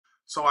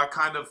So I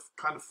kind of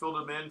filled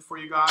them in for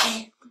you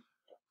guys.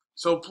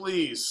 So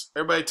please,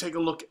 everybody take a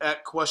look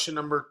at question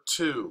number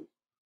 2.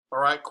 All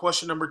right,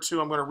 question number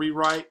 2, I'm going to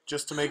rewrite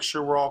just to make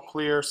sure we're all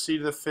clear. C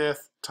to the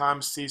 5th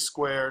times c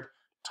squared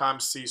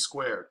times c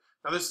squared.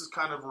 Now this is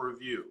kind of a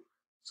review.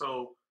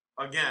 So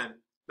again,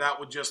 that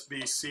would just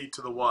be c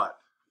to the what?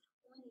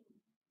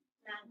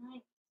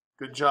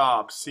 Good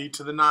job. C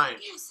to the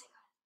 9th.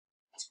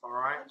 All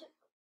right?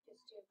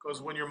 Because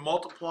when you're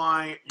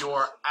multiplying,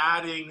 you're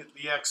adding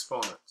the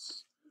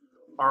exponents.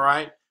 All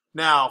right?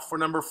 Now, for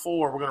number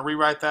 4, we're going to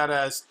rewrite that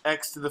as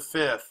x to the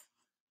 5th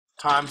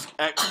times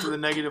x to the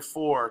negative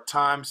 4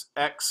 times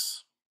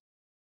x.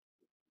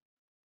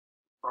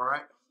 All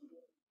right?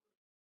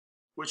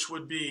 Which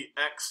would be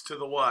x to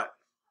the what?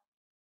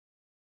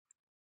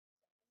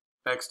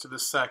 X to the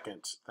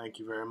 2nd. Thank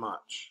you very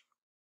much.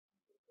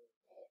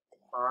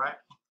 All right?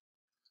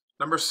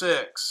 Number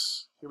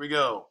 6. Here we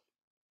go.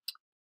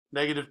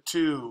 Negative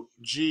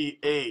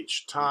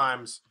 2gh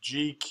times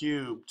g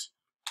cubed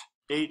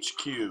h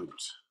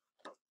cubed.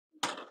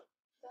 That's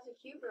a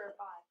cube or a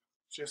 5?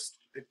 Just,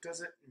 it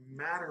doesn't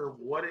matter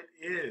what it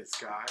is,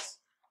 guys.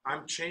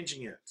 I'm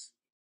changing it.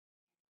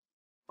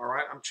 All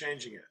right? I'm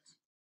changing it.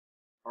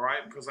 All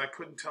right? Because I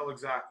couldn't tell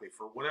exactly.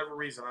 For whatever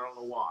reason, I don't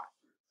know why.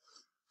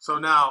 So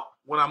now,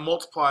 when I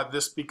multiply,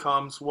 this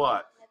becomes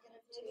what?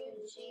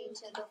 Negative 2g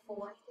to the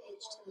 4th,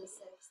 h to the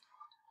 6th.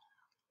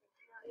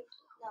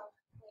 No,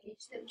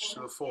 H to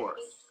the 4th.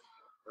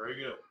 Very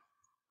good.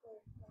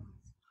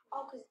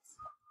 Oh, because it's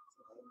 3.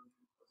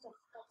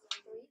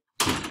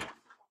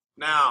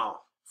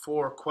 Now,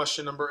 for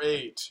question number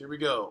 8, here we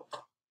go.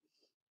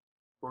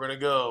 We're going to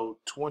go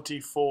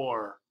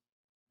 24w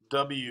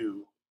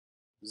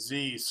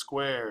z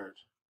squared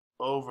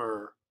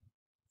over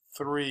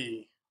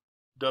 3w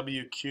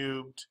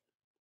cubed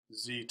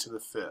z to the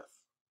 5th.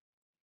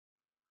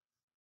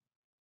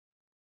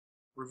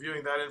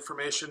 Reviewing that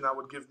information, that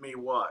would give me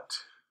what?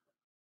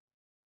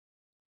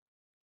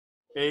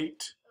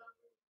 8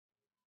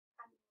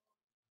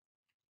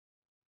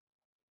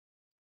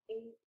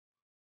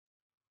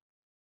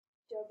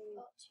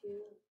 8w2.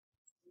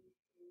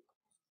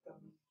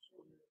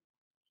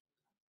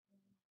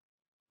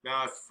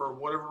 Now, if for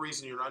whatever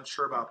reason you're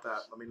unsure about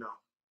that, let me know.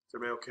 Is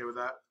everybody okay with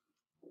that?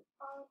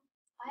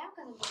 I am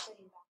going to be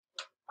putting back.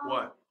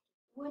 What?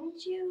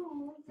 Wouldn't you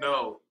move it?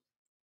 No.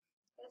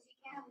 Because you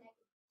can't have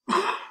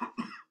negative.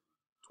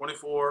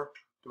 24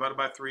 divided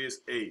by 3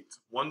 is 8.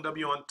 1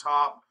 w on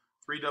top,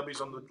 3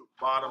 w's on the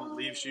bottom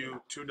leaves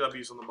you 2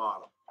 w's on the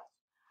bottom.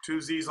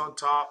 2 z's on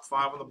top,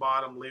 5 on the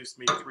bottom leaves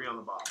me 3 on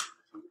the bottom.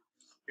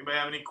 Anybody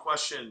have any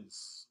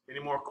questions? Any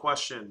more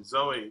questions?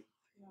 Zoe?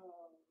 No.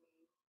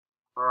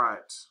 All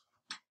right.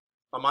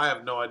 I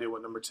have no idea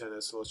what number 10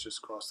 is, so let's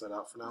just cross that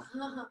out for now.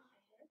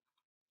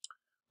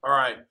 All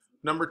right.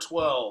 Number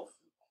 12.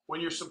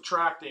 When you're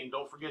subtracting,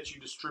 don't forget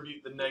you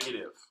distribute the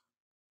negative.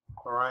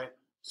 All right.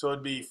 So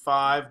it'd be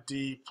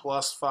 5d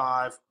plus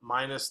 5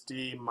 minus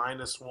d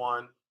minus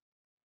 1,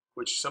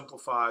 which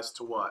simplifies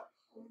to what?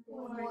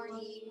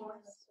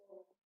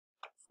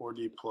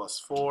 4d plus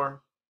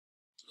 4.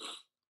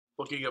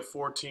 Looking at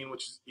 14,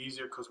 which is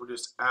easier because we're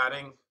just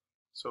adding.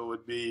 So it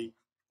would be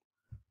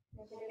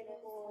Negative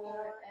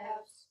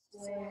 4f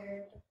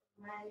squared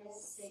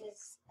minus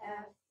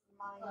 6f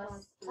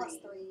minus plus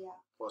 3, yeah.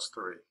 plus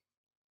 3.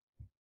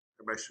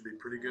 Everybody should be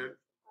pretty good.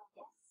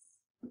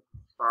 Yes.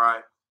 All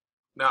right.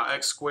 Now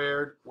x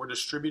squared, we're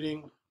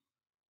distributing.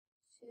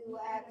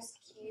 2x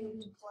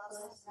cubed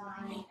plus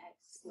 9x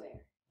squared.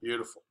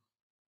 Beautiful.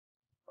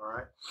 All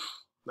right.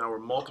 Now we're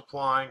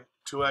multiplying.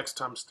 2x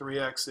times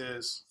 3x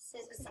is.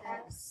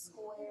 6x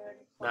squared.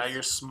 Now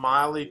your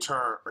smiley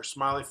turn or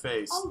smiley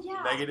face. Oh,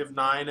 yeah. Negative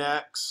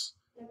 9x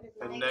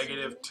and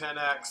negative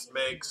 10x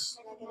makes,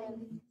 Negative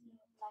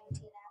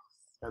 19x.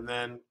 and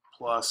then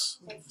plus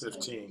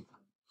 15.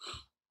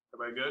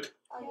 Everybody good?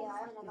 Oh, yeah, I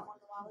haven't done that one in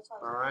a while. That's why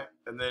I was All right.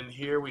 And then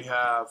here we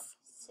have,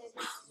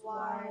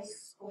 6y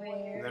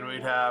squared. and then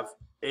we'd have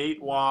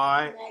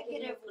 8y.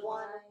 Negative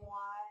 1y.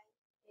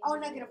 Oh,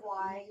 negative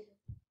y.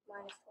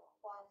 Minus 12.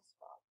 Minus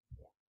 12.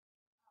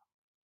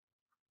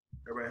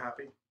 Everybody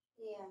happy?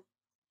 Yeah.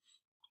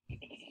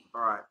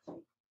 All right.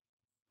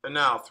 And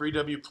now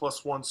 3w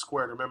plus 1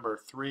 squared. Remember,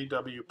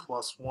 3w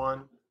plus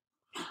 1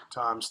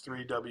 times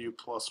 3w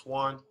plus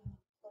 1.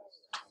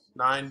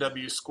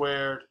 9w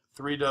squared.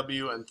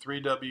 3w and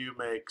 3w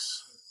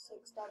makes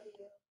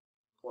 6w.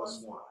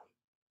 plus 1.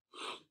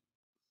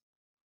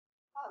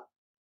 Oh.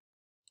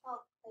 Oh,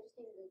 I just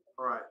needed it.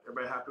 All right.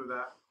 Everybody happy with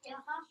that? Yeah.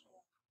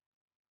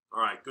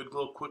 All right. Good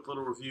little quick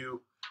little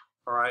review.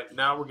 All right.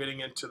 Now we're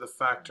getting into the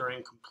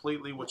factoring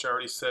completely, which I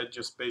already said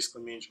just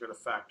basically means you're going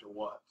to factor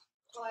what?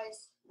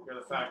 Twice. You're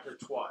going to factor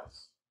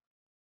twice.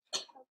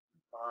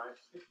 All right.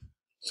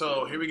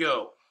 So here we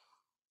go.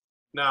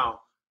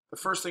 Now, the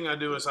first thing I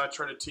do is I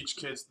try to teach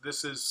kids,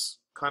 this is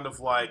kind of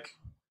like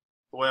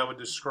the way I would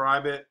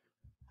describe it.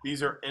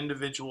 These are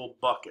individual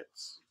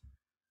buckets.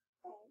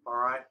 All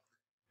right.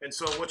 And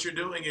so what you're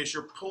doing is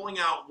you're pulling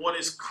out what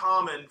is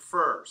common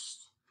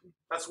first.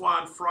 That's why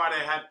on Friday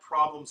I had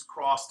problems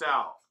crossed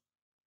out.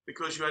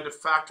 because you had to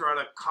factor out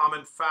a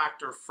common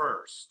factor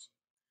first.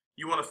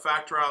 You want to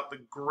factor out the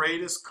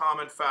greatest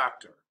common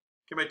factor.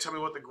 Can anybody tell me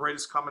what the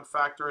greatest common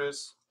factor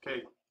is?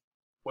 Okay,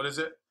 what is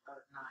it?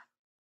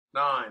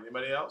 9.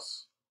 Anybody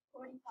else?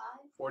 45.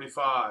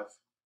 45.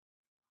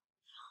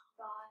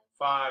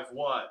 5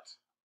 what?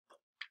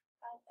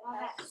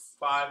 5x.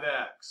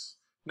 5x.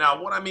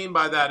 Now, what I mean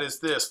by that is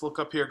this. Look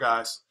up here,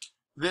 guys.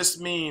 This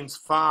means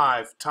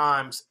 5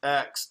 times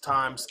x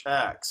times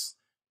x.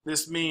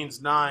 This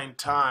means 9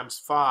 times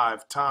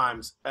 5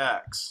 times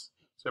x.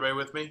 Is everybody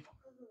with me?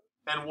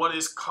 And what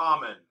is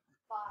common?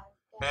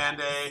 5.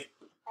 And a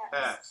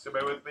x.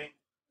 Everybody with me?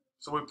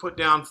 So we put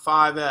down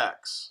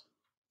 5x.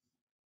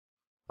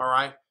 All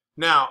right.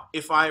 Now,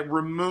 if I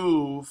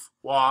remove,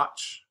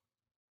 watch.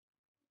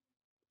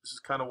 This is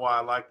kind of why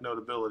I like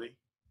Notability.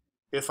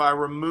 If I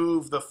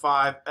remove the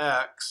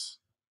 5x,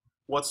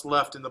 what's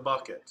left in the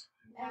bucket?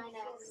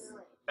 9x.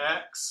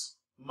 X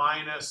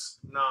minus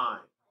 9.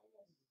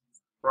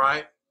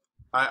 Right?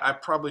 I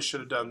probably should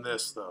have done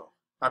this, though.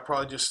 I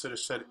probably just should have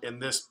said in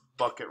this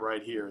bucket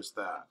right here is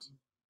that.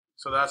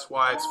 So that's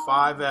why it's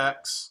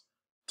 5x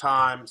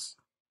times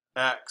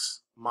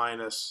x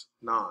minus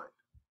 9.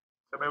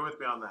 Everybody with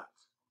me on that?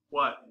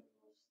 What?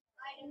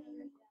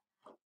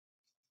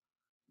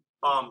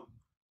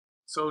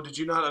 So did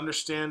you not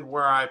understand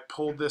where I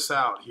pulled this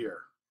out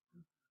here?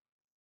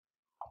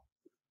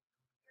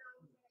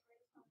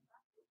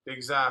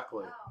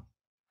 Exactly.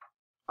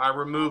 I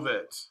remove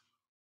it.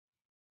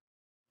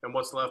 And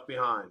what's left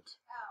behind?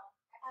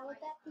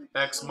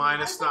 X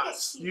minus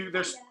 9.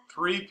 There's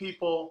 3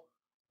 people,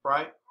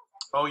 right?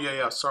 Oh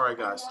yeah, sorry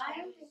guys.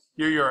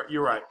 You're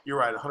right. You're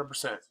right,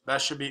 100%.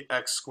 That should be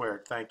x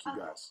squared. Thank you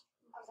guys.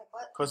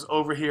 Because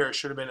over here it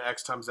should have been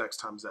x times x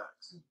times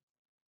x.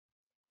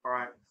 All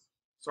right.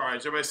 Sorry,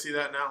 does everybody see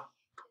that now?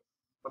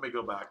 Let me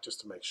go back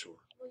just to make sure.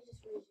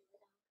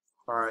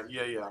 All right,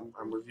 yeah,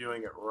 I'm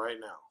reviewing it right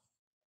now.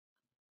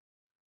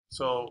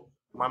 So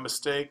my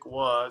mistake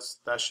was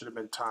that should have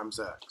been times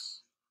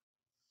x.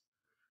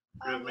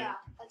 You with me? Yeah,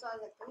 that's why I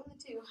was like, bring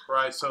the 2.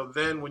 Right, so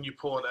then when you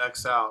pull an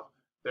x out,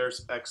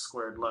 there's x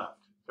squared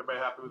left.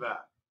 Everybody happy with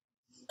that?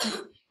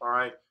 All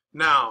right,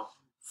 now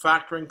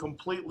factoring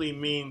completely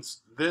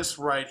means this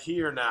right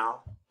here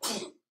now,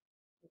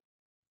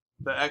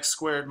 the x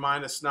squared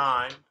minus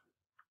 9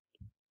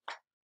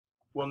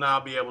 will now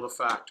be able to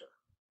factor.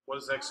 What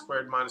does x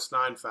squared minus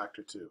 9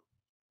 factor to?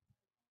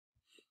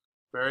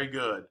 Very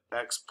good.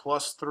 X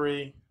plus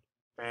 3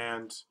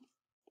 and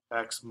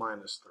x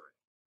minus 3.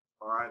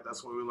 All right,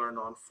 that's what we learned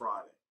on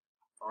Friday.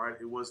 All right,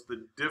 it was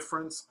the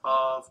difference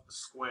of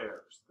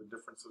squares. The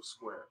difference of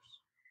squares.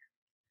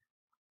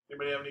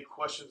 Anybody have any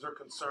questions or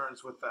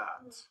concerns with that?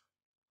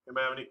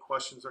 Anybody have any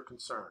questions or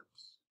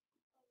concerns?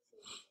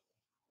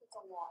 It's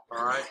a lot.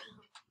 All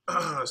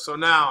right. So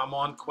now I'm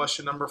on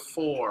question number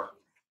 4.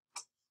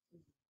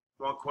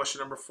 I'm on question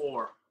number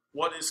 4.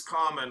 What is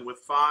common with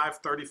 5,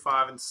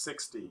 35, and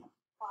 60?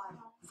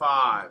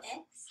 5. X?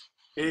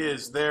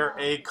 Is there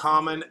a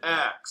common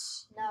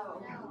x?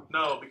 No.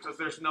 No, because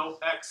there's no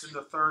x in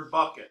the third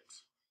bucket.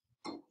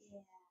 Yeah.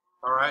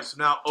 All right, so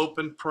now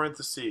open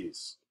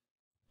parentheses.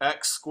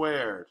 X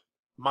squared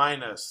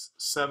minus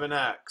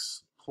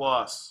 7x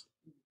plus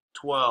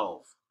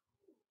 12.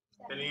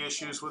 Any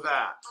issues with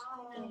that?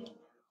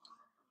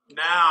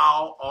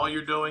 Now, all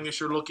you're doing is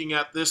you're looking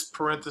at this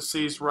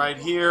parentheses right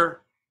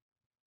here,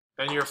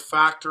 and you're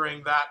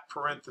factoring that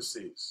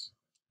parentheses.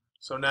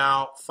 So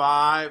now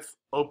 5,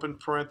 open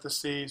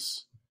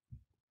parentheses,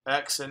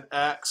 x and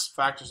x,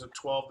 factors of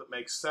 12 that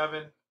make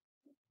 7.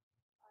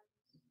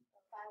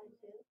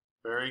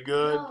 Very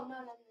good. No.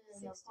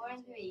 4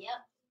 and 3,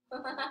 yep.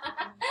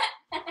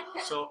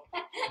 So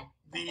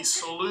the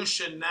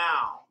solution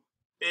now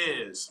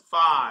is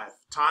 5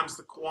 times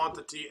the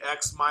quantity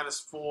x minus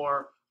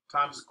 4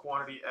 times the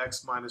quantity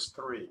x minus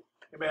 3.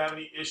 Anybody have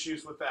any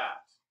issues with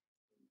that?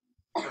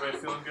 Everybody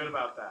feeling good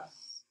about that?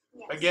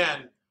 Yes.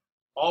 Again,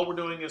 all we're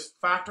doing is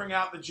factoring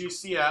out the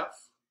GCF,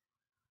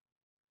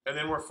 and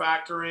then we're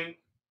factoring,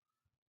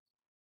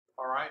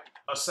 all right,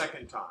 a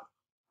second time.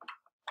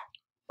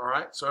 All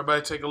right, so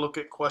everybody take a look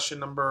at question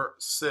number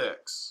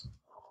 6.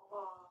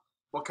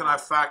 What can I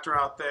factor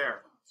out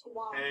there?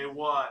 A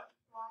what?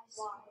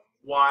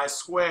 Y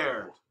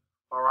squared.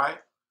 All right,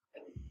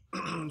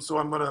 so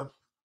I'm going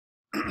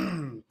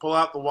to pull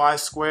out the y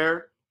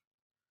squared,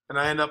 and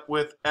I end up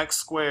with x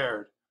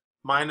squared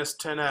minus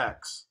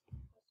 10x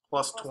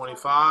plus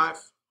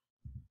 25.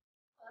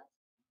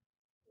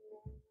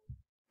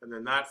 And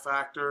then that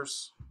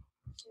factors.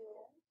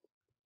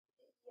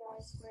 Y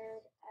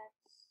squared x,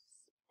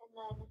 and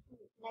then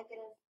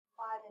negative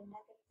 5 and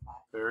negative 5.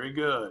 Very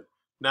good.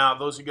 Now,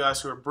 those of you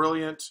guys who are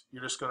brilliant,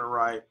 you're just going to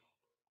write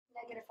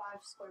Negative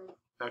 5 squared.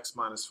 x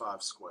minus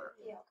 5 squared.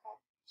 Yeah, okay.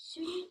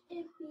 Shouldn't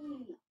it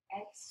be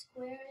x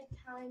squared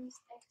times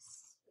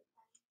x?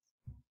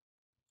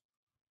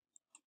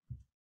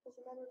 Because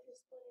remember, if you're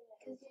splitting it.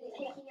 Because you're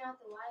taking out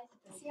the y.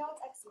 See how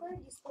it's x squared?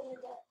 You split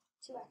it into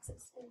 2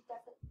 x's. And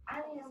definitely.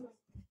 I mean,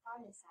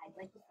 on the side,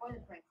 like before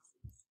the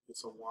parentheses.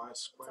 It's a y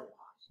It's a squared.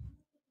 wash.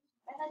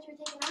 I thought you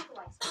were taking out the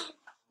y squared.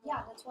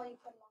 Yeah, that's why you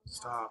put them on.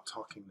 Stop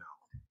talking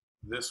now.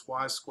 This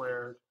y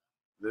squared,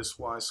 this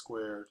y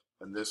squared,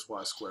 and this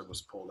y squared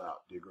was pulled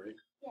out. Do you agree?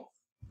 Yes.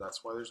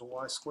 That's why there's a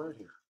y squared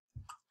here.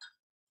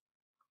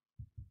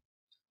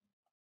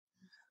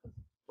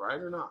 Right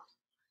or not?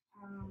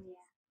 Yeah.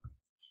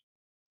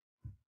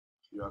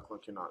 You act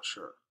like you're not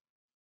sure.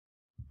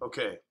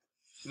 Okay.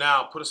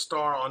 Now put a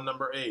star on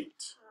number 8.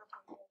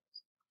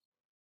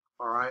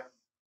 All right.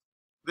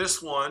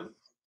 This one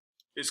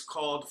is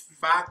called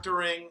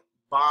factoring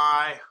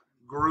by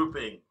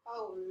grouping.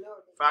 Oh,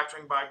 Lord.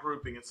 Factoring by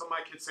grouping. And some of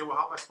my kids say, well,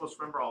 how am I supposed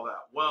to remember all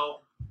that?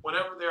 Well,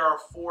 whenever there are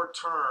 4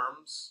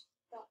 terms,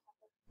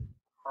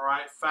 all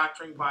right,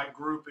 factoring by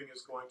grouping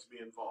is going to be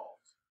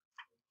involved.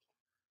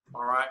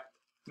 All right.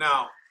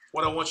 Now,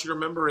 what I want you to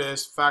remember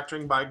is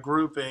factoring by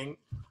grouping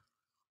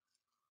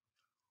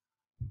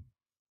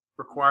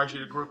requires you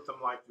to group them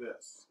like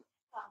this.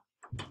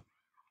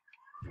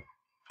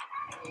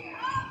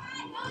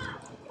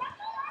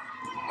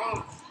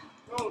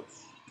 Coach.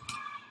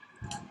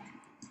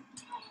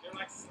 They're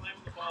like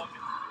slamming the ball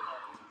against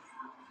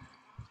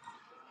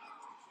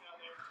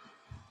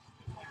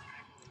the wall.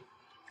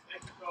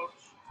 Thank you,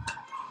 Coach.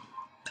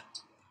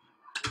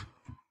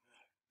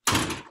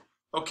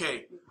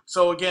 Okay,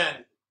 so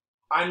again,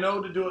 I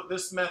know to do it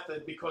this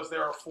method because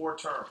there are 4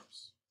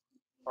 terms.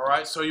 All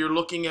right, so you're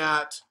looking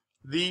at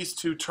these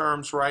 2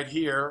 terms right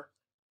here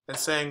and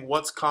saying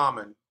what's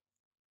common?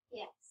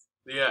 Yes.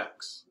 The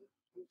x.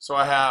 So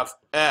I have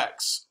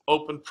x,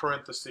 open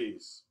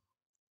parentheses,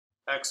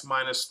 x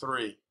minus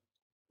 3. Is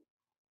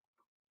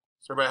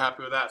everybody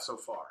happy with that so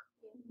far?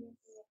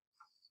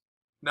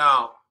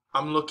 Now,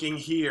 I'm looking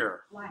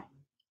here. Y.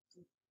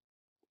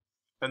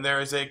 And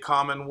there is a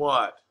common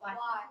what? Y.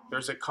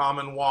 There's a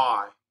common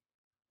y.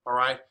 All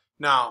right?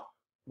 Now,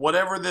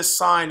 whatever this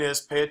sign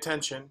is, pay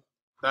attention.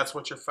 That's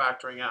what you're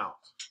factoring out.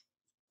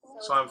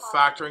 So I'm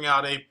factoring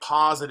out a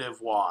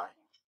positive y.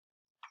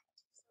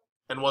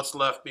 And what's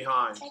left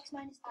behind? X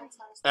minus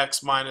 3.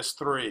 X minus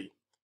 3.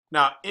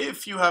 Now,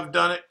 if you have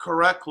done it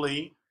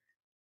correctly,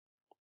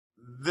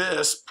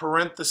 this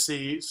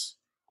parentheses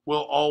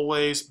will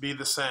always be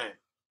the same.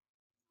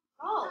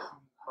 Oh.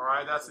 All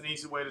right, that's an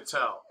easy way to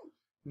tell.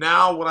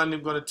 Now, what I'm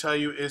going to tell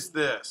you is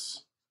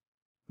this.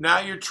 Now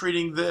you're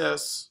treating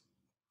this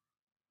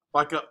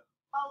like Oh,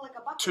 like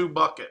a bucket. 2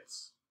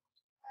 buckets.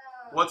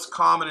 What's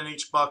common in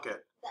each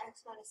bucket? The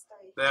x minus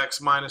 3. The x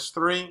minus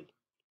 3.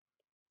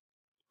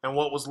 And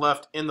what was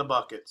left in the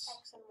buckets?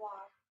 X and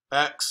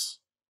y. X,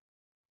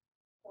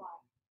 Y.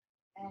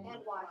 And y.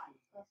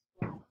 Plus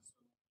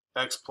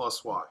y. x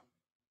plus y.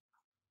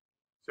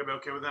 Is everybody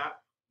okay with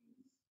that?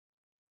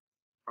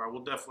 All right,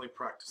 we'll definitely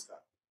practice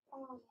that.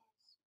 Oh,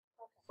 yes.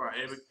 All right,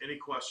 any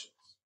questions?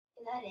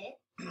 Is that it?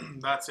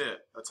 That's it.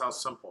 That's how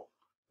simple.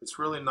 It's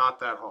really not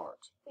that hard.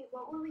 Wait,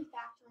 what were we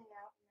factoring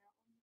out in that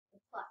one? The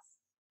plus.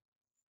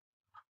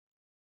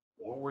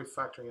 What were we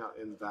factoring out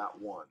in that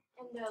one?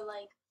 And the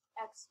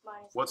x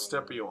minus. What 3.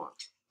 step are you on?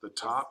 The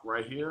top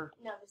right here?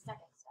 No, the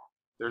second step.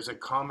 There's a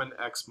common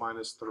x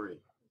minus 3.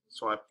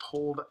 So I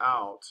pulled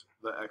out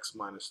the x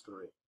minus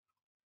 3.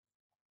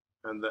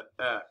 And the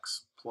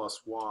x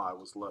plus y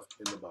was left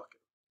in the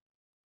bucket.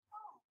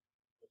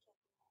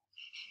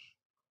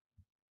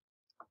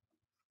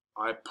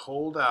 I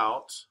pulled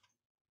out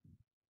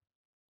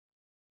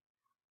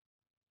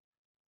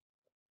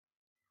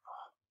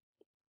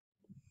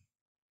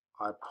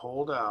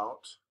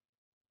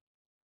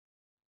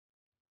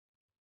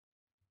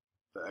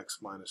the x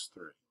minus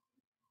 3.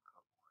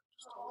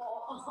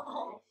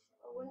 Oh.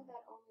 Wouldn't that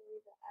only be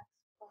the x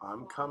plus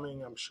I'm y?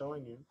 coming, I'm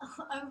showing you.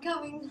 I'm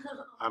coming.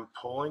 I'm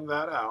pulling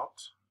that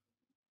out.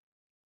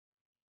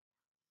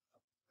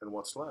 And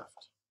what's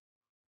left?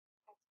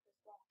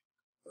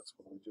 That's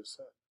what we just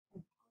said.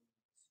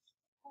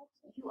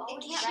 You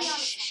always can't be on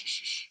Shh, shh,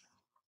 shh, shh.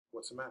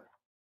 What's the matter?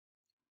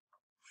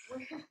 I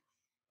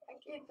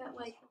get that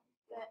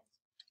that.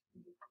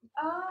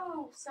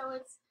 Oh, so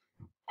it's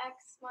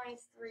x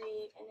minus 3,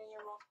 and then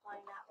you're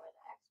multiplying that with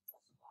x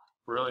plus y.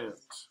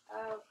 Brilliant.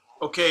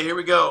 Oh. Okay, here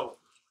we go.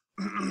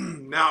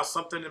 Now,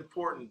 something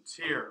important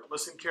here.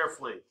 Listen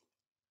carefully.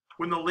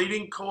 When the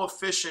leading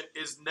coefficient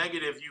is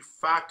negative, you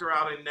factor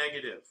out a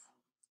negative.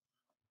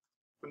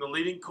 When the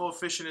leading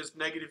coefficient is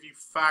negative, you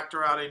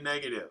factor out a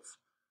negative.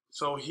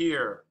 So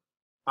here,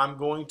 I'm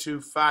going to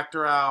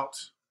factor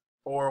out,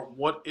 or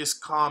what is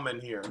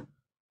common here?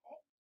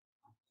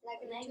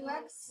 Negative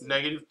 2x?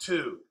 Negative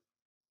 2.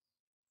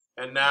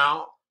 And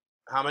now,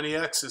 how many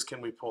x's can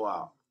we pull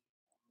out?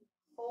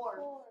 4.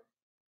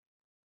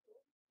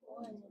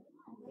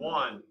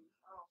 1.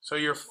 So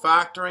you're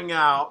factoring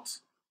out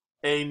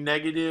a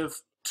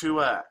negative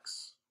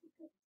 2x.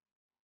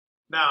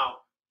 Now,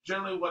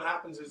 generally what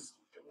happens is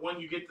when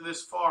you get to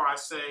this far, I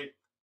say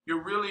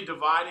you're really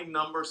dividing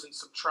numbers and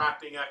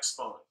subtracting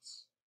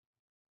exponents.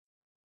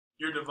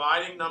 You're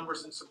dividing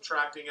numbers and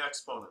subtracting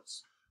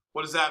exponents.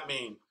 What does that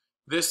mean?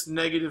 This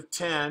negative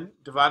 10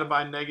 divided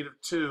by negative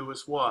 2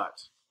 is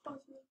what?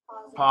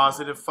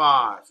 Positive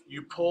 5.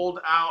 You pulled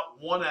out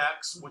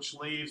 1x, which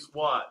leaves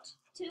what?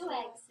 2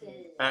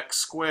 x's. X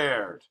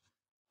squared.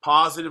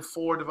 Positive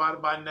 4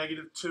 divided by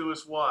negative 2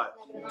 is what?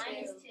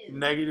 Minus 2.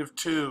 Negative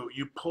 2.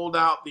 You pulled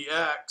out the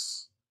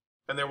x,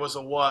 and there was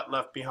a what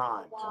left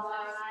behind?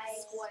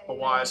 A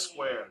y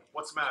squared.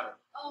 What's the matter?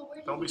 Oh, where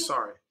did Don't you be get,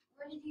 sorry.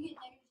 Where did you get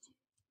 -2?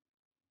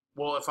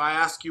 Well, if I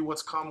ask you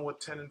what's common with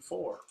 10 and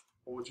 4,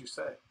 what would you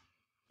say?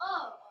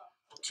 Oh.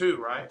 2,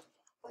 right?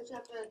 But you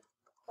have to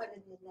put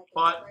in the negative.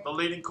 But right? the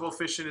leading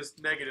coefficient is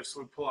negative,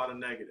 so we pull out a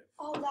negative.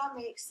 Oh, that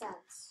makes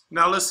sense.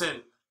 Now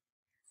listen,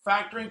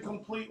 factoring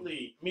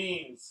completely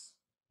means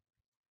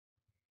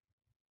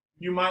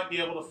you might be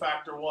able to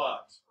factor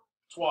what?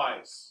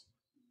 Twice.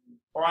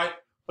 All right?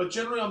 But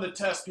generally on the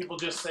test, people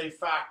just say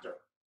factor.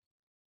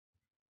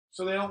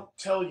 So they don't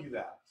tell you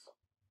that.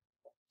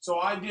 So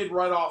I did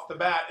right off the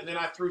bat, and then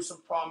I threw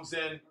some problems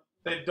in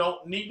that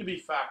don't need to be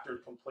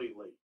factored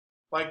completely.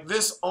 Like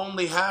this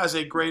only has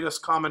a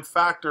greatest common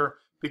factor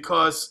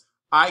because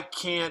I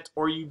can't,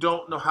 or you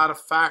don't know how to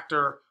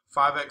factor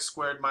 5x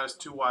squared minus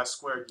 2y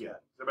squared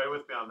yet. Is everybody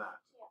with me on that?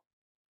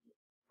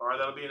 All right,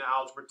 that'll be an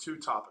algebra 2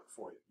 topic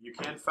for you. You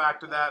can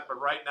factor that, but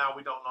right now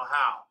we don't know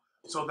how.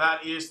 So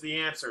that is the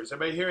answer. Is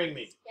everybody hearing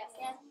me?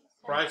 Yes.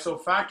 Right, so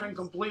factoring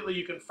completely,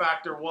 you can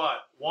factor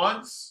what?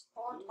 Once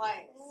Or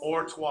twice.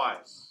 or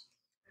twice.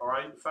 All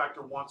right, you can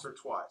factor once or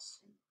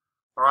twice.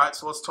 All right,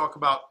 so let's talk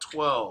about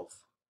 12.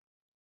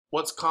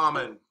 What's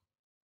common?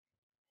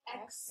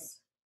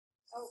 X.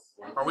 Oh,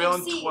 Are we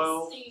on C's.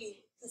 12?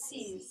 The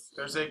C's.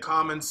 There's a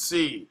common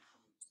C.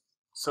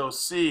 So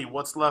C,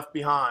 what's left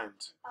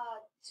behind?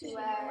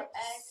 2x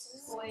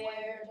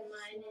squared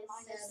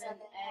minus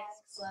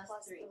 7x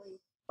plus 3.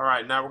 All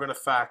right, now we're going to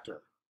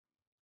factor.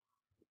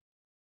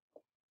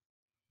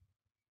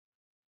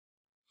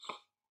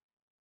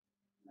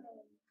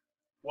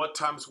 What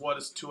times what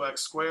is 2x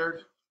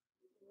squared?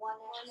 1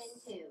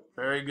 and 2.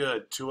 Very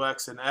good.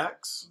 2x and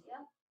x.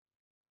 Yep.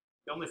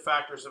 The only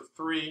factors of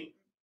 3,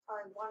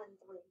 Or 1 and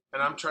 3.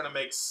 and I'm trying to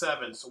make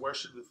 7, so where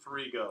should the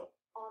 3 go?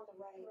 On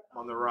the right.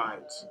 On the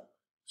right.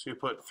 So you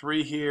put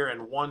 3 here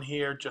and 1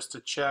 here just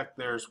to check.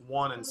 There's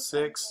 1 and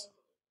 6,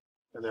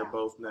 and they're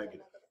both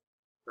negative.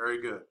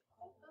 Very good.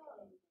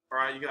 All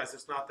right, you guys,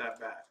 it's not that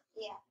bad.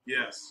 Yeah.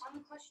 Yes. On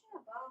the question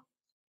above,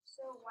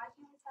 so why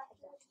can't we factor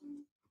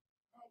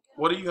that?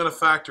 What are you going to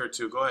factor it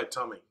to? Go ahead,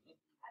 tell me.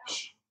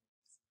 Shh.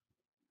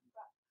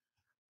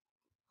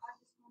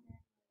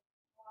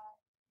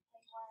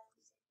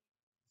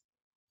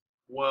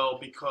 Well,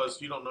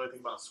 because you don't know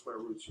anything about square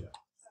roots yet.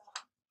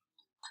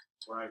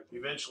 Right?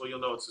 Eventually you'll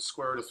know it's the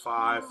square root of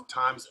 5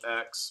 times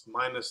x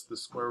minus the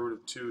square root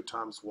of 2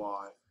 times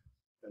y,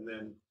 and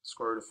then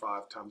square root of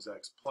 5 times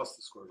x plus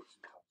the square root of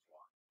 2 times y.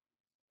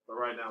 But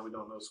right now we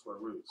don't know square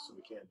roots, so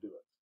we can't do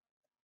it.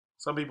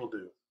 Some people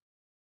do.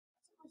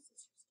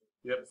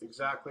 Yep,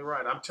 exactly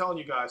right. I'm telling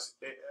you guys,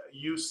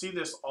 you see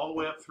this all the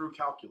way up through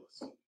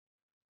calculus.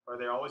 Right?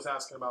 They're always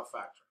asking about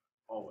factoring.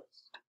 Always.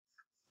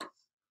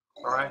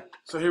 All right,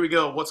 so here we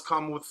go. What's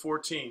common with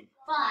 14?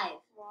 5.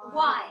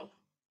 Y.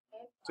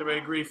 Does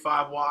everybody agree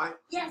 5y?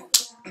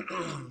 Yes.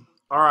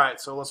 All right,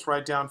 so let's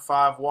write down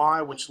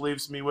 5y, which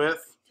leaves me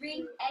with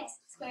 3x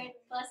squared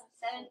plus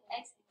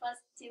 7x plus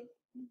 2.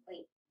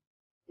 Wait.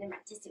 Never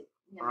mind. Just 2.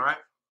 all right.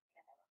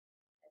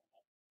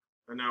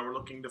 And now we're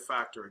looking to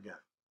factor again.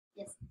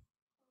 Yes.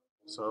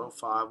 So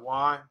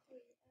 5y.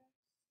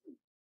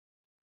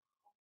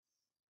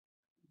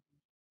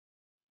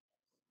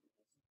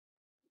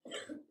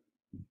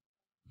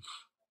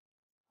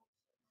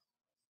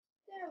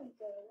 There we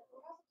go.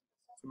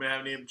 Anybody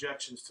have any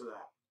objections to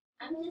that?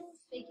 I'm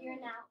just figuring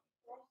out.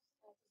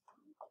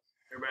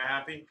 Everybody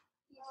happy?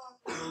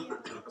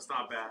 That's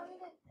not bad.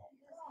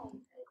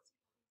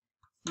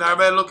 Now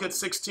everybody look at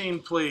 16,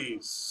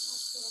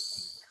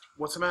 please.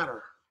 What's the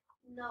matter?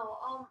 No,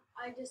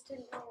 I just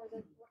didn't know what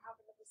happened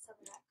to the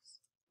 7x.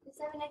 The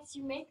 7x,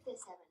 you make the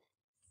 7x.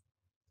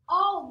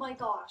 Oh my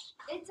gosh.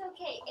 It's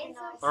okay. It's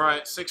okay. All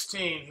right,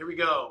 16, here we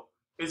go.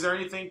 Is there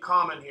anything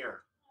common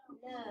here?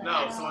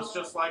 No. No, so it's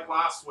just like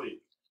last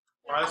week.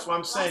 All right, that's what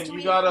I'm saying.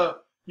 You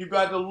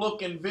gotta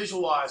look and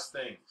visualize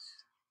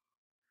things.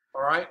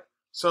 All right.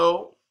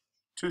 So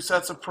 2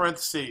 sets of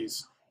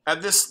parentheses.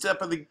 At this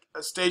step of the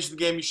stage of the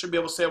game, you should be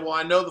able to say, well,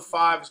 I know the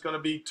 5 is going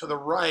to be to the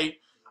right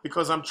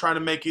because I'm trying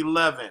to make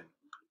 11.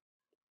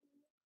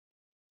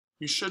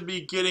 You should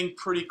be getting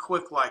pretty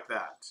quick like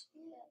that.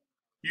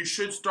 You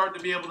should start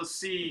to be able to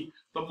see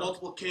the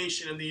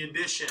multiplication and the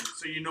addition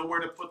so you know where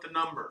to put the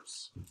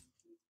numbers.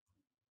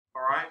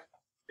 All right?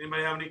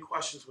 Anybody have any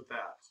questions with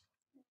that?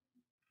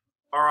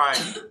 All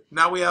right.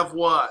 Now we have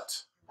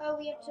what? Oh,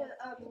 we have to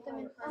put them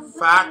in front.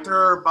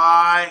 Factor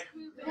by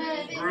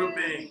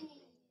grouping.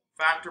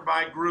 Factor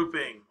by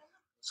grouping.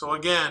 So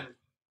again,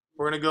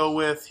 we're going to go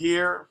with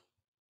here.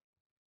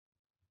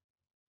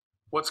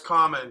 What's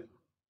common?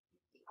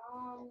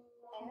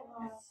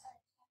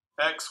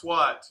 X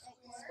what?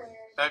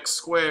 X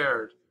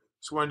squared.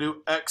 So we're going to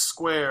do x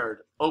squared.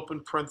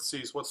 Open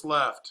parentheses. What's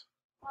left?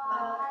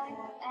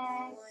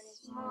 5x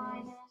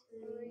minus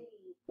 3.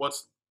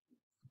 What's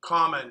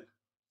common?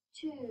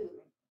 2.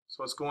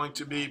 So it's going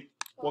to be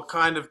What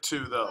kind of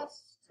 2 though?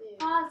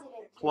 Positive.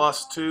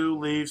 Plus 2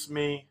 leaves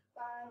me.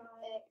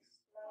 5x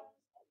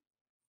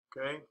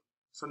Okay.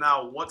 So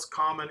now what's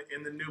common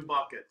in the new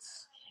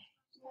buckets?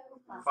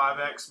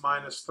 5x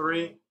minus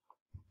 3.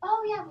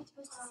 Oh yeah, we're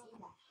supposed to see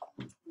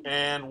that.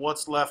 And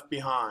what's left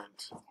behind?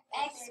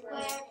 X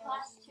squared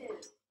plus 2.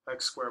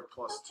 X squared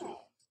plus 2. Okay.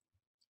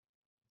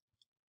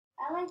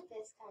 I like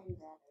this kind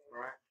better.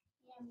 All right.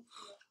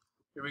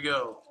 Here we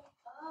go.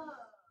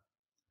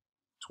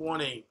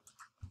 20.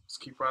 Let's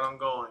keep right on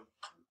going.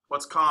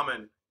 What's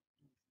common?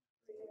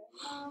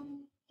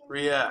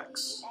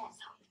 3x.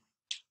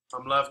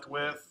 I'm left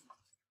with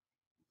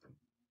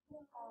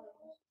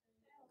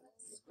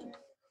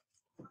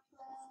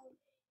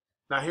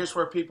now here's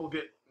where people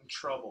get in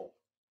trouble.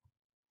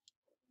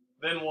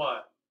 Then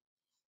what?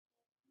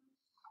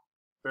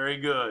 Very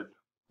good.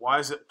 Why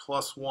is it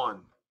plus 1?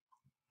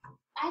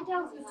 I don't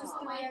know.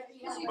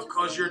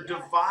 Because you're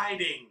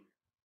dividing.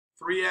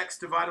 3x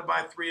divided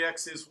by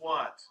 3x is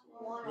what?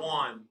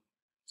 1.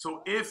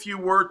 So if you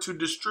were to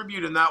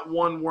distribute and that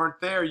 1 weren't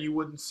there, you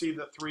wouldn't see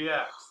the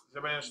 3x. Does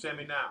everybody understand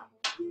me now?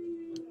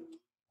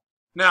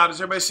 Now,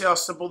 does everybody see how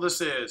simple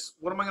this is?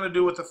 What am I going to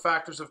do with the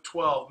factors of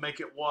 12? Make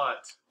it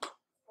what?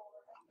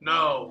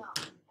 No.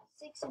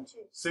 6 and 2.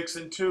 6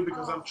 and 2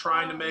 because I'm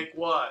trying to make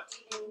what?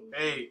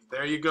 8.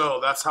 There you go.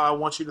 That's how I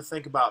want you to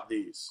think about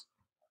these.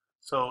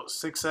 So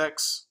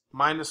 6x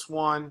minus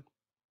 1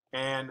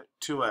 and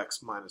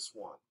 2x minus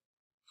 1.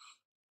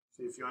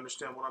 See if you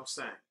understand what I'm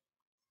saying.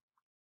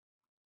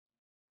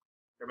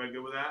 Everybody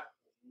good with that?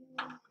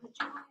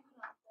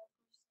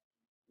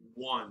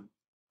 1.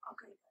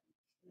 Okay.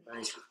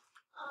 Thank you.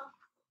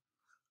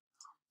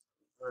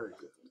 Very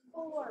good.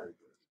 4. Very good.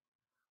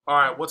 All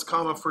right, what's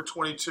common for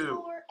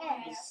 22?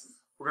 4x.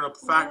 We're going to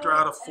factor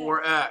out a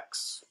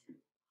 4x.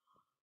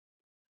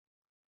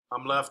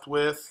 I'm left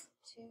with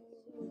 2x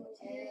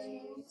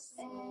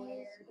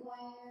squared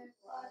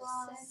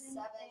plus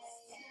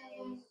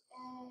 7x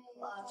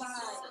plus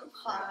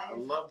 5. I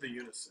love the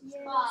unison.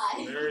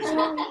 5. There you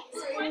go.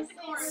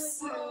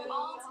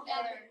 All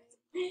together.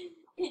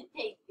 It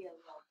takes me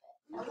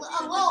a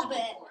little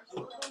bit.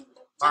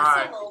 All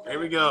right, here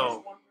we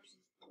go.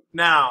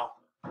 Now,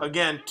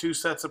 again, 2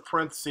 sets of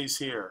parentheses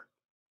here.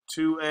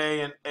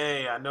 2a and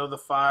a. I know the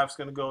 5's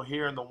going to go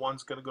here and the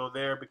 1's going to go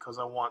there because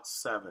I want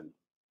 7.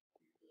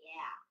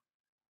 Yeah.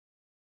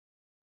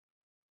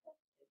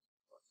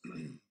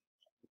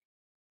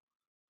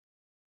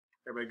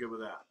 Everybody good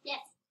with that? Yes.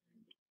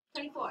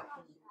 24.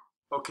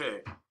 Okay.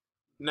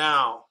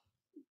 Now,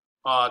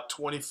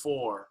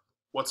 24.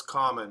 What's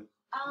common?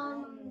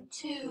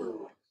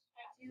 2.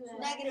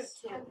 Negative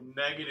 2.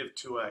 Negative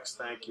 2x.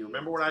 Thank you.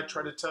 Remember what I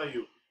tried to tell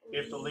you.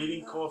 If the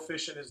leading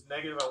coefficient is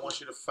negative, I want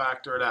you to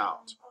factor it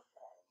out.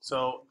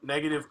 So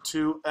negative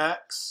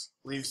 2x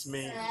leaves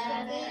me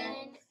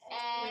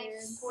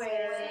 7x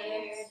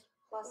squared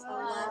Plus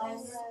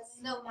 11.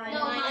 No, minus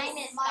 5.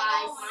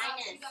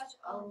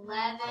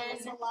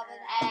 Minus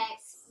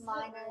 11x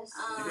Minus.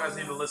 You guys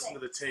need to listen to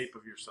the tape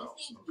of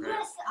yourselves. Okay.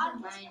 Yes,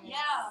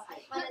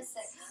 minus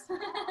 6.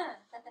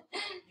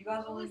 You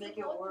guys only make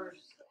it worse.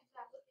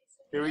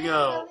 Here we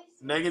go.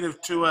 Negative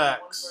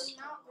 2x.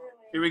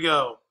 Here we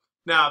go.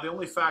 Now, the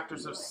only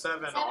factors of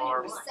 7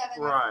 are,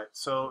 right,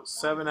 so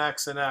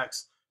 7x and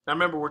x. Now,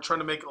 remember, we're trying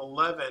to make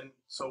 11,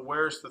 so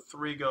where's the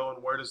 3 go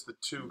and where does the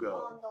 2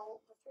 go?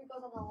 The 3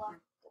 goes on the left.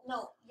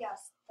 No,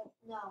 yes.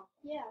 No.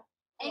 Yeah.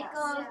 It Yes.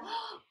 goes.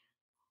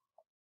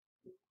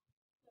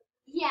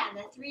 Yeah,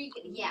 the 3.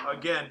 Yeah.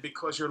 Again,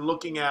 because you're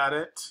looking at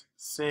it,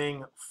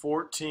 seeing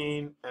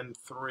 14 and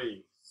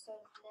 3. So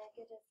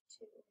negative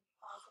 2 and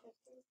positive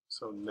 3.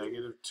 So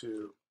negative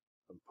 2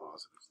 and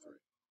positive 3.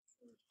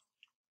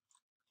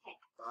 Okay.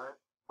 All right.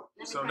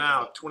 So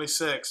now,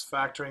 26,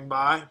 factoring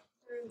by.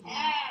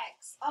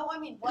 X. Oh, I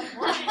mean, what?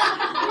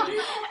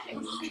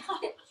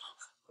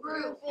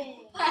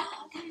 Grouping.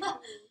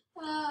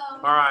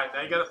 All right,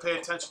 now you got to pay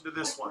attention to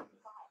this one.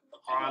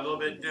 All right, a little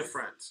bit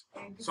different.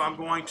 So I'm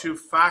going to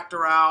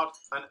factor out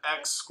an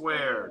x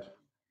squared.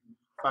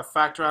 If I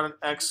factor out an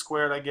x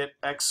squared, I get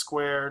x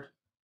squared,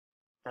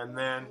 and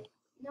then,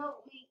 No,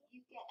 you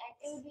get X.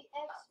 It would be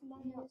X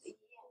minus.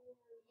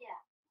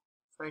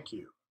 thank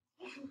you.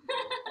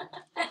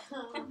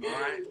 All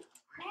right.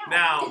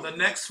 Now, the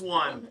next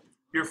one,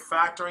 you're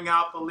factoring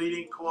out the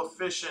leading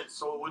coefficient,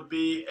 so it would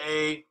be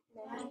a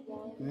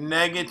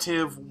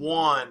negative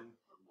 1.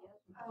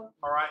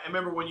 All right, and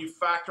remember when you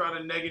factor out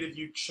a negative,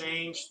 you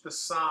change the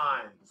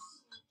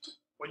signs.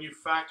 When you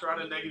factor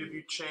out a negative,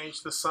 you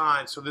change the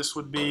sign. So this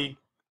would be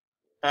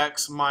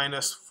x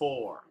minus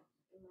 4.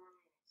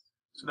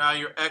 So now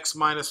your x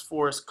minus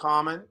 4 is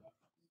common,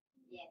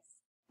 Yes.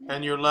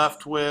 and you're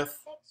left with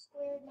X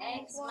squared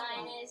X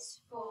minus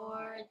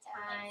 4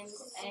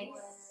 times X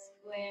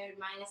squared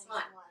minus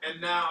 1.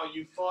 and now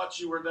you thought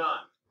you were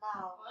done.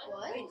 Now,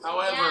 what?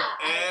 However, Yeah.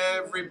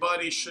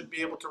 everybody should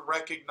be able to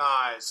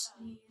recognize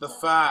the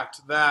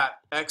fact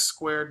that x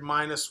squared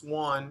minus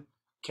 1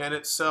 can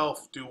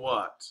itself do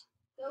what?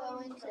 Go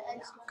into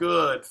X.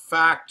 Good,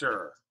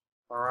 factor.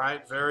 All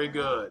right, very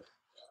good.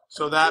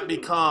 So that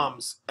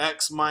becomes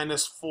x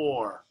minus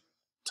 4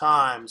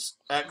 times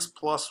x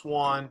plus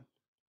 1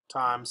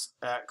 times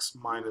x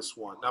minus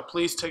 1. Now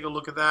please take a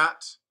look at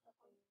that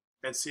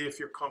and see if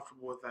you're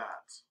comfortable with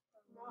that.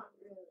 Not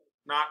really.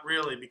 Not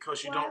really,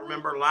 because you don't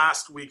remember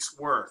last week's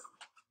worth.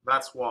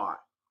 That's why.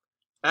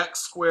 X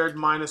squared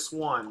minus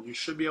 1. You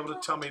should be able to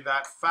tell me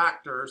that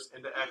factors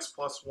into x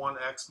plus 1,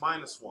 x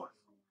minus 1.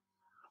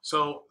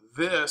 So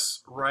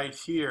this right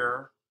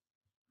here,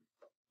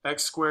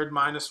 x squared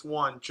minus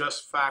 1,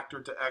 just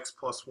factored to x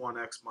plus 1,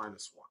 x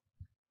minus 1.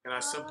 And I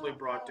simply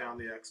brought down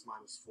the x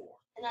minus 4.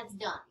 And that's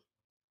done.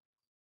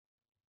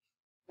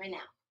 Right now.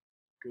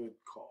 Good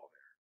call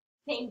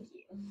Thank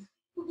you.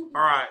 there.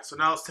 All right, so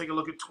now let's take a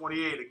look at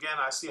 28. Again,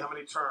 I see how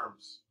many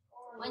terms?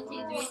 1,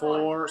 2, 3, 4.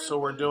 4, so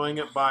we're doing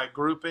it by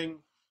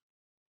grouping.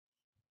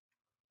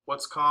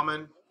 What's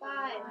common?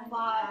 5.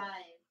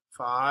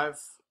 5.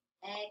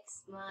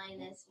 X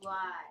minus y.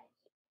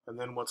 And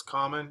then what's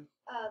common?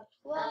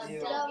 Plus W.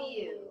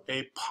 W.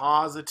 A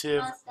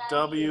positive Plus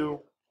W.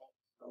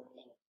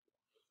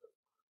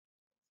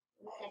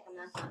 One sec, I'm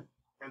not done.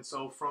 And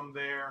so from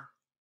there,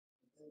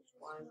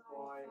 One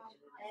point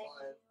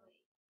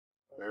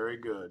very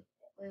good.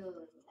 Wait.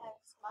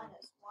 X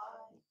minus y.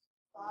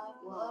 5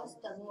 Whoa. plus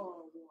W.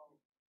 Whoa.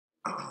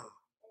 And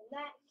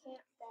that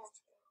can't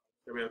factor.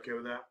 Everybody okay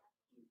with that?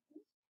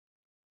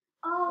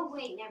 Oh,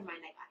 wait, never mind,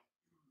 I got it.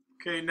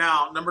 Okay,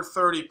 now number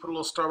 30. Put a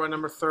little star by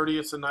number 30.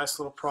 It's a nice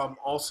little problem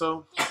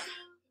also.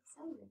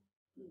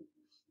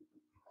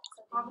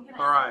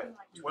 All right,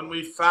 when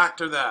we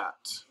factor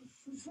that,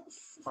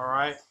 all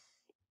right,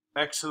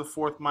 x to the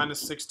 4th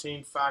minus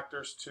 16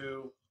 factors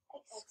to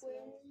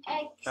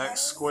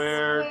x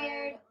squared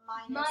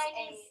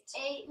minus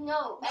 8.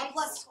 No,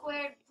 x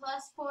squared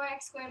plus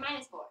 4x squared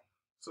minus 4.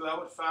 So that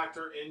would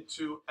factor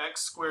into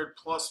x squared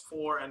plus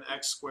 4 and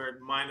x squared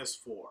minus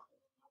 4.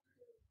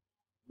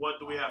 What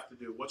do we have to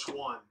do? Which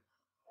one?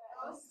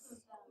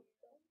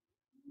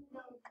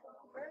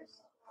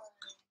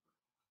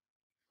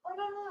 Oh,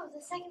 no,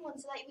 the second one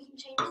so that we can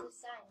change the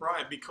sign.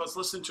 Right, because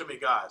listen to me,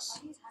 guys.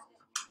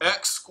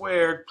 X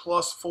squared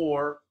plus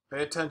 4,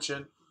 pay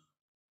attention,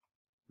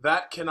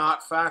 that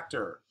cannot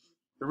factor.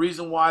 The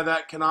reason why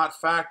that cannot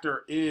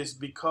factor is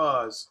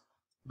because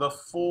the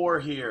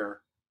 4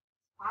 here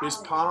is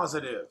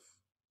positive.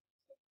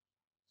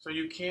 So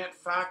you can't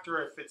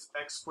factor if it's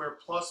x squared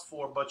plus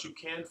 4, but you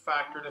can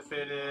factor it if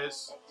it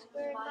is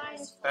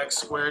x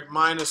squared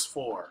minus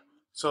 4.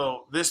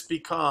 So this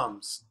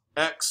becomes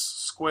x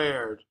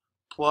squared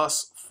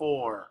plus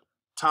 4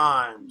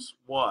 times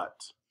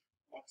what?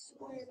 X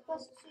squared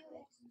plus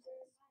 2x.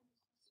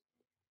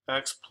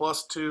 X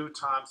plus 2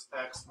 times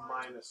x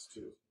minus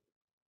 2.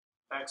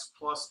 X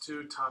plus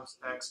 2 times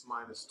x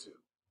minus 2. Is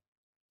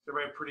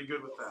everybody pretty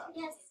good with that?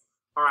 Yes.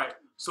 All right,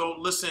 so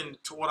listen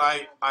to what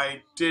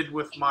I did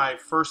with my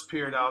first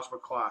period algebra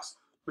class.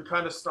 We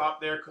kind of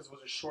stopped there because it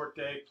was a short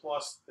day,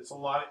 plus it's a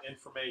lot of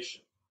information.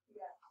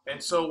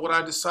 And so what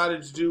I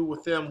decided to do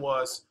with them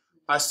was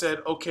I said,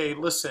 okay,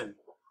 listen,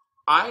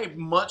 I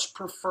much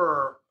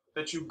prefer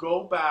that you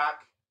go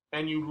back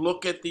and you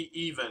look at the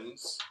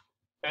evens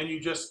and you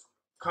just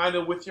kind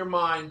of with your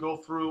mind go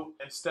through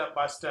and step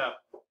by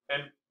step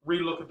and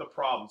relook at the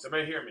problems.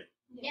 Everybody hear me?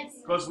 Yes.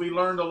 Because we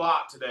learned a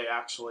lot today,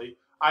 actually.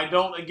 I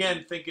don't,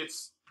 again, think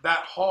it's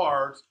that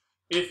hard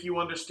if you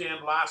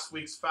understand last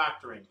week's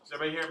factoring. Does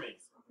everybody hear me?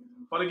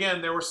 But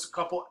again, there were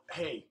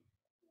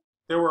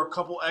a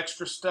couple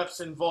extra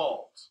steps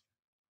involved.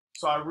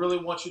 So I really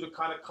want you to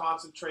kind of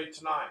concentrate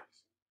tonight.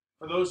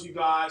 For those of you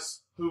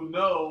guys who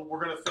know,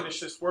 we're going to finish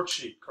this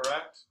worksheet,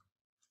 correct?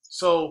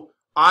 So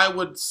I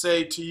would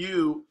say to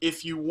you,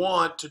 if you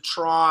want to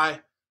try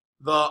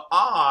the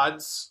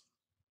odds,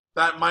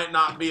 that might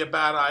not be a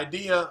bad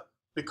idea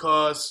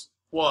because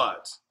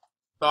what?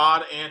 The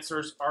odd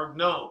answers are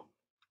known,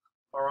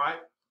 all right?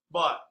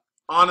 But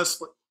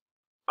honestly,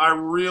 I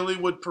really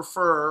would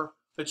prefer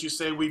that you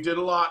say we did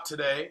a lot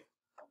today,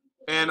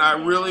 and I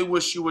really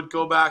wish you would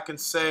go back and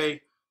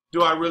say,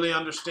 do I really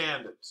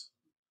understand it?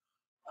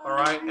 All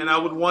right, and I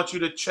would want you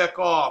to check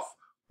off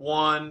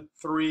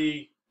 2,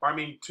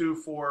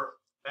 4,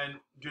 and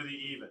do the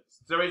evens.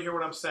 Does everybody hear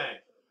what I'm saying?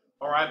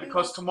 All right,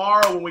 because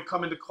tomorrow when we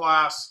come into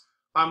class,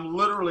 I'm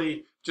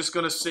literally just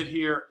going to sit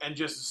here and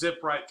just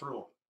zip right through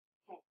them.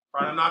 All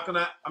right,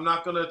 I'm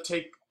not gonna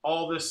take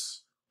all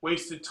this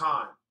wasted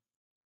time.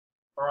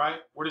 All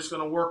right, we're just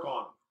gonna work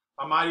on them.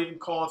 I might even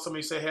call on somebody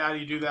and say, hey, how do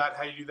you do that?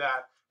 How do you do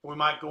that? And we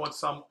might go in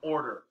some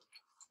order.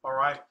 All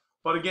right,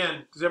 but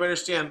again, does everybody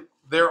understand?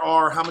 There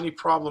are how many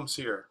problems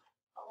here?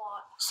 A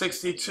lot.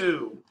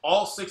 62.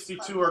 All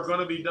 62 are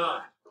gonna be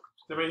done.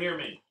 Does everybody hear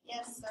me?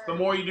 Yes, sir. The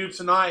more you do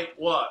tonight,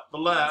 what? The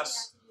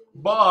less.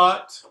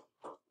 But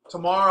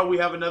tomorrow we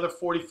have another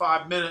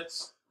 45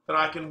 minutes that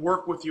I can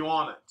work with you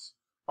on it.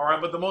 All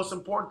right, but the most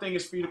important thing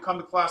is for you to come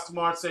to class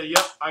tomorrow and say,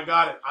 yep, I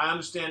got it. I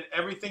understand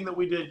everything that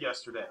we did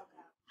yesterday.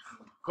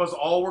 Because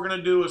all we're going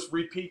to do is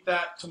repeat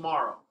that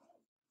tomorrow.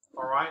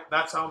 All right,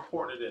 that's how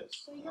important it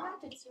is. So you go back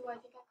to 2. I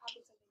think I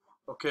copied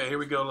something. Okay, here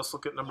we go. Let's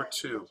look at number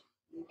 2.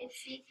 It's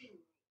C2.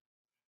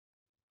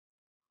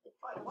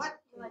 What?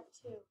 Like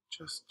 2.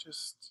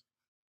 Just.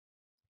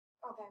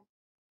 Okay.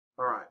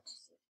 All right.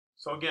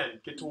 So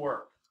again, get to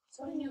work.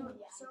 So we do the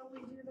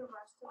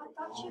rest of it.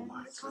 Oh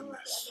my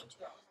goodness.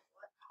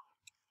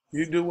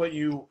 You do what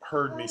you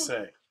heard me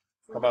say.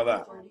 How about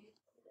that?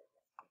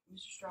 Mr.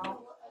 Stroud?